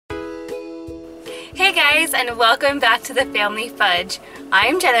Hey guys, and welcome back to the Family Fudge.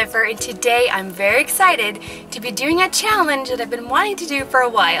 I'm Jennifer, and today I'm very excited to be doing a challenge that I've been wanting to do for a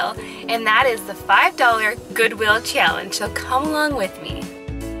while, and that is the $5 Goodwill Challenge, so come along with me.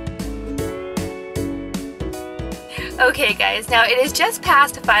 Okay guys, now it is just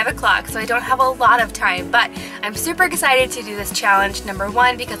past 5 o'clock, so I don't have a lot of time, but I'm super excited to do this challenge. Number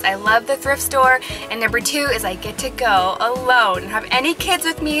one, because I love the thrift store, and number two is I get to go alone and have any kids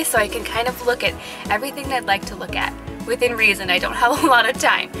with me so I can kind of look at everything that I'd like to look at. Within reason, I don't have a lot of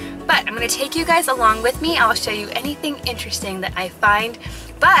time, but I'm going to take you guys along with me. I'll show you anything interesting that I find,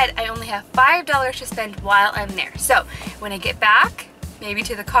 but I only have $5 to spend while I'm there. So when I get back, maybe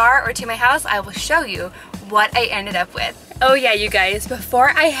to the car or to my house, I will show you what I ended up with. Oh yeah, you guys,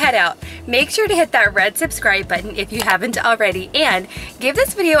 before I head out, make sure to hit that red subscribe button if you haven't already, and give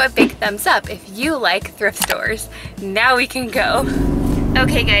this video a big thumbs up if you like thrift stores. Now we can go.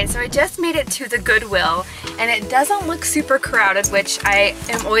 Okay guys, so I just made it to the Goodwill, and it doesn't look super crowded, which I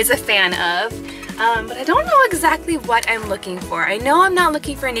am always a fan of. But I don't know exactly what I'm looking for. I know I'm not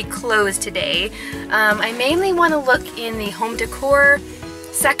looking for any clothes today. I mainly want to look in the home decor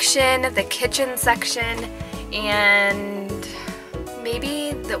section, the kitchen section, and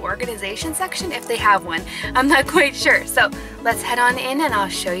maybe the organization section if they have one. I'm not quite sure. So let's head on in and I'll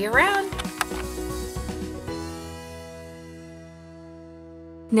show you around.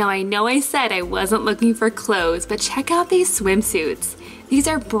 Now I know I said I wasn't looking for clothes, but check out these swimsuits. These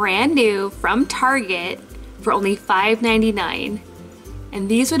are brand new from Target for only $5.99. And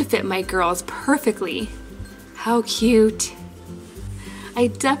these would fit my girls perfectly. How cute. I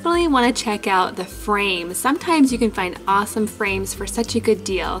definitely want to check out the frames. Sometimes you can find awesome frames for such a good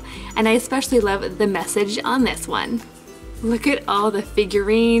deal, and I especially love the message on this one. Look at all the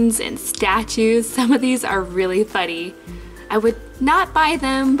figurines and statues. Some of these are really funny. I would not buy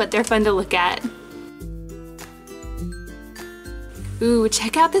them, but they're fun to look at. Ooh,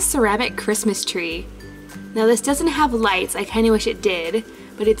 check out this ceramic Christmas tree. Now this doesn't have lights, I kind of wish it did,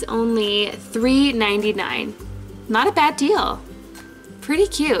 but it's only $3.99. Not a bad deal. Pretty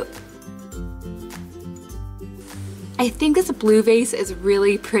cute. I think this blue vase is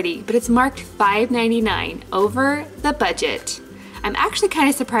really pretty, but it's marked $5.99, over the budget. I'm actually kind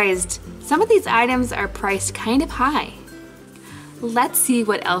of surprised. Some of these items are priced kind of high. Let's see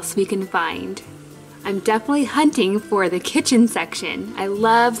what else we can find. I'm definitely hunting for the kitchen section. I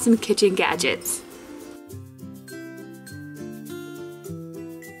love some kitchen gadgets.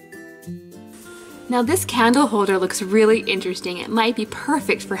 Now this candle holder looks really interesting. It might be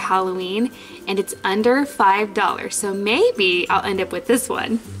perfect for Halloween, and it's under $5, so maybe I'll end up with this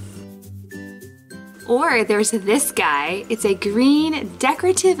one. Or there's this guy. It's a green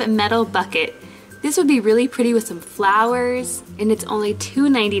decorative metal bucket. This would be really pretty with some flowers, and it's only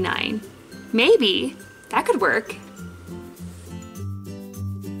 $2.99. Maybe that could work.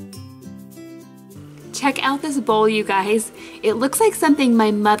 Check out this bowl, you guys. It looks like something my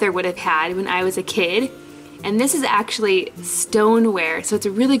mother would have had when I was a kid. And this is actually stoneware, so it's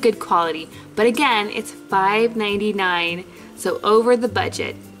a really good quality. But again, it's $5.99, so over the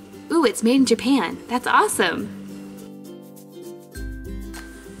budget. Ooh, it's made in Japan. That's awesome.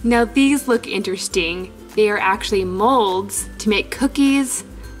 Now these look interesting. They are actually molds to make cookies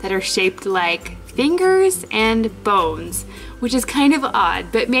that are shaped like fingers and bones, which is kind of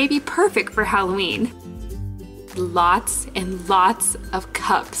odd, but maybe perfect for Halloween. Lots and lots of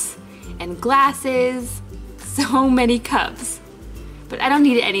cups and glasses. So many cups. But I don't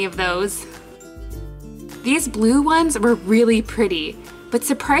need any of those. These blue ones were really pretty, but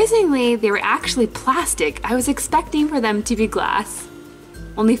surprisingly they were actually plastic. I was expecting for them to be glass.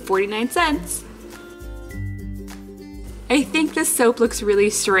 Only 49 cents. I think this soap looks really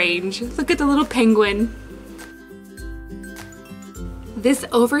strange. Look at the little penguin. This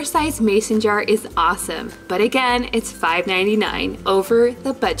oversized mason jar is awesome, but again, it's $5.99, over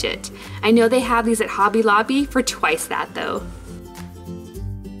the budget. I know they have these at Hobby Lobby for twice that though.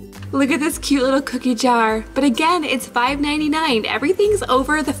 Look at this cute little cookie jar, but again, it's $5.99. Everything's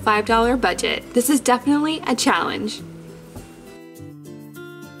over the $5 budget. This is definitely a challenge.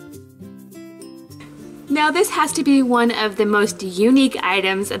 Now this has to be one of the most unique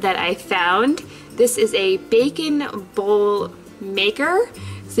items that I found. This is a bacon bowl maker,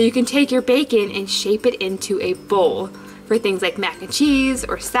 so you can take your bacon and shape it into a bowl for things like mac and cheese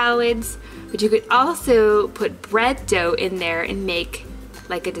or salads, but you could also put bread dough in there and make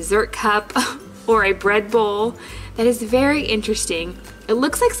like a dessert cup or a bread bowl. That is very interesting. It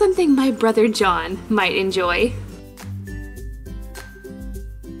looks like something my brother John might enjoy.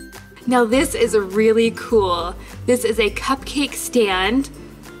 Now this is really cool. This is a cupcake stand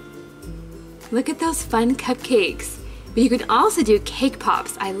look at those fun cupcakes. But you can also do cake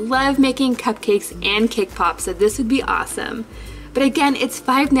pops. I love making cupcakes and cake pops, so this would be awesome. But again, it's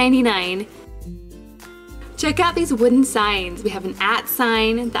 $5.99. Check out these wooden signs. We have an @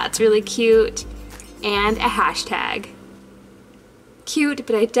 sign, that's really cute, and a hashtag. Cute,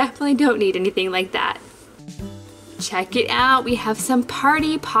 but I definitely don't need anything like that. Check it out, we have some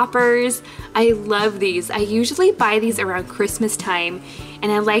party poppers. I love these. I usually buy these around Christmas time,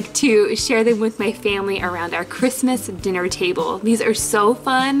 and I like to share them with my family around our Christmas dinner table. These are so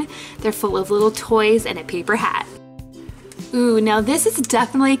fun. They're full of little toys and a paper hat. Ooh, now this is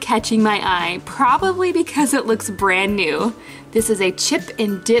definitely catching my eye, probably because it looks brand new. This is a chip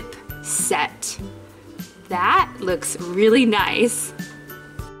and dip set. That looks really nice.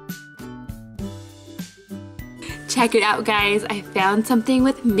 Check it out, guys. I found something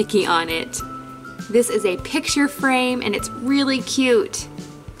with Mickey on it. This is a picture frame and it's really cute.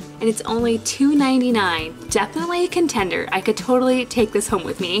 And it's only $2.99. Definitely a contender. I could totally take this home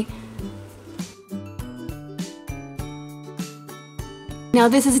with me. Now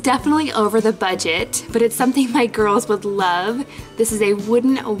this is definitely over the budget, but it's something my girls would love. This is a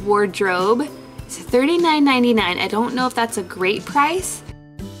wooden wardrobe. It's $39.99. I don't know if that's a great price,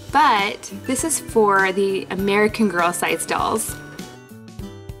 but this is for the American Girl size dolls.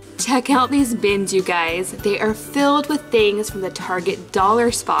 Check out these bins, you guys. They are filled with things from the Target dollar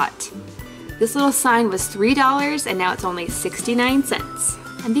spot. This little sign was $3 and now it's only 69 cents.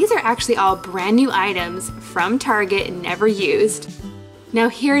 And these are actually all brand new items from Target and never used. Now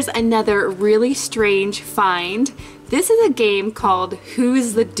here's another really strange find. This is a game called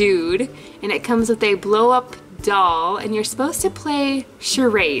Who's the Dude, and it comes with a blow-up doll, and you're supposed to play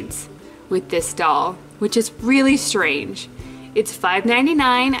charades with this doll, which is really strange. It's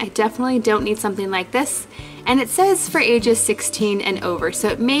 $5.99. I definitely don't need something like this, and it says for ages 16 and over, so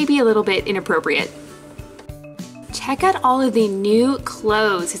it may be a little bit inappropriate. Check out all of the new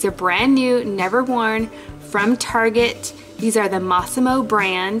clothes. These are brand new, never worn, from Target. These are the Massimo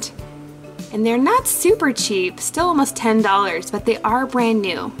brand, and they're not super cheap, still almost $10, but they are brand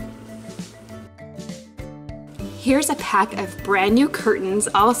new. Here's a pack of brand new curtains,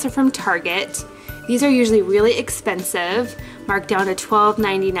 also from Target. These are usually really expensive, marked down to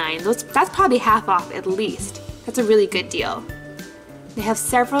 $12.99. That's probably half off at least. That's a really good deal. They have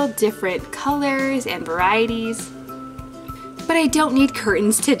several different colors and varieties, but I don't need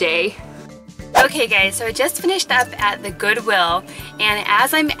curtains today. Okay guys, so I just finished up at the Goodwill, and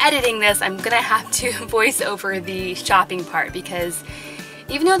as I'm editing this, I'm gonna have to voice over the shopping part because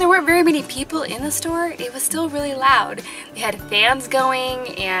even though there weren't very many people in the store, it was still really loud. They had fans going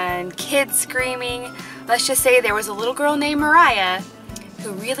and kids screaming. Let's just say there was a little girl named Mariah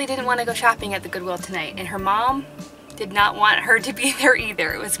who really didn't want to go shopping at the Goodwill tonight, and her mom did not want her to be there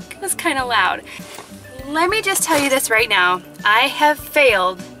either. It was kind of loud. Let me just tell you this right now. I have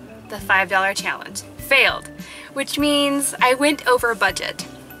failed the $5 challenge. Failed. Which means I went over budget.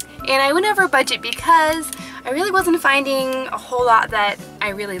 And I went over budget because I really wasn't finding a whole lot that I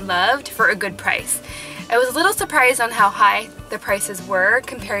really loved for a good price. I was a little surprised on how high the prices were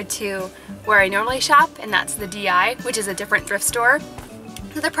compared to where I normally shop, and that's the DI, which is a different thrift store.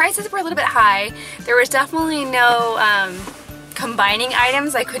 So the prices were a little bit high. There was definitely no combining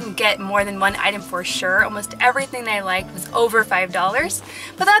items. I couldn't get more than one item for sure. Almost everything that I liked was over $5,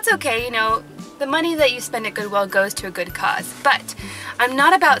 but that's okay, you know. The money that you spend at Goodwill goes to a good cause, but I'm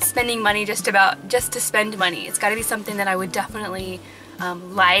not about spending money just to spend money. It's got to be something that I would definitely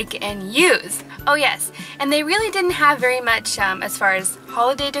like and use. Oh yes, and they really didn't have very much as far as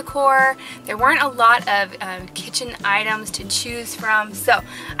holiday decor. There weren't a lot of kitchen items to choose from, so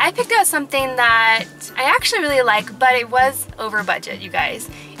I picked out something that I actually really like, but it was over budget, you guys.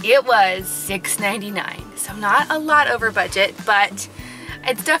 It was $6.99, so not a lot over budget, but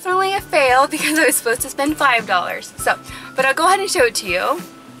it's definitely a fail because I was supposed to spend $5. So, but I'll go ahead and show it to you.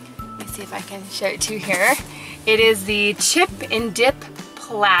 Let me see if I can show it to you here. It is the chip and dip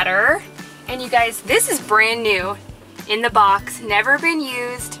platter. And you guys, this is brand new in the box, never been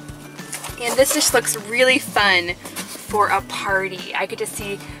used. And this just looks really fun for a party. I could just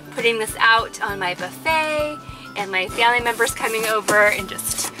see putting this out on my buffet and my family members coming over and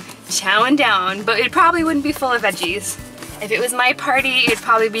just chowing down, but it probably wouldn't be full of veggies. If it was my party, it'd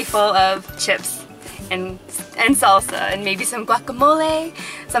probably be full of chips and salsa and maybe some guacamole,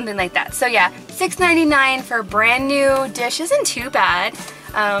 something like that. So yeah, $6.99 for a brand new dish isn't too bad.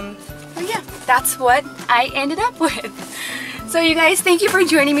 But yeah, that's what I ended up with. So you guys, thank you for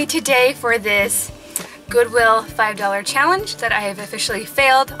joining me today for this Goodwill $5 challenge that I have officially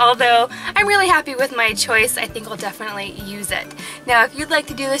failed, although I'm really happy with my choice. I think I'll definitely use it. Now, if you'd like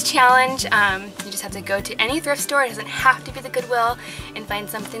to do this challenge, you just have to go to any thrift store. It doesn't have to be the Goodwill, and find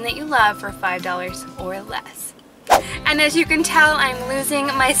something that you love for $5 or less. And as you can tell, I'm losing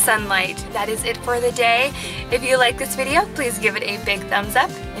my sunlight. That is it for the day. If you like this video, please give it a big thumbs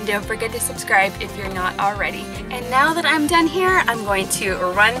up, and don't forget to subscribe if you're not already. And now that I'm done here, I'm going to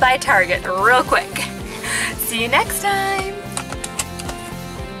run by Target real quick. See you next time!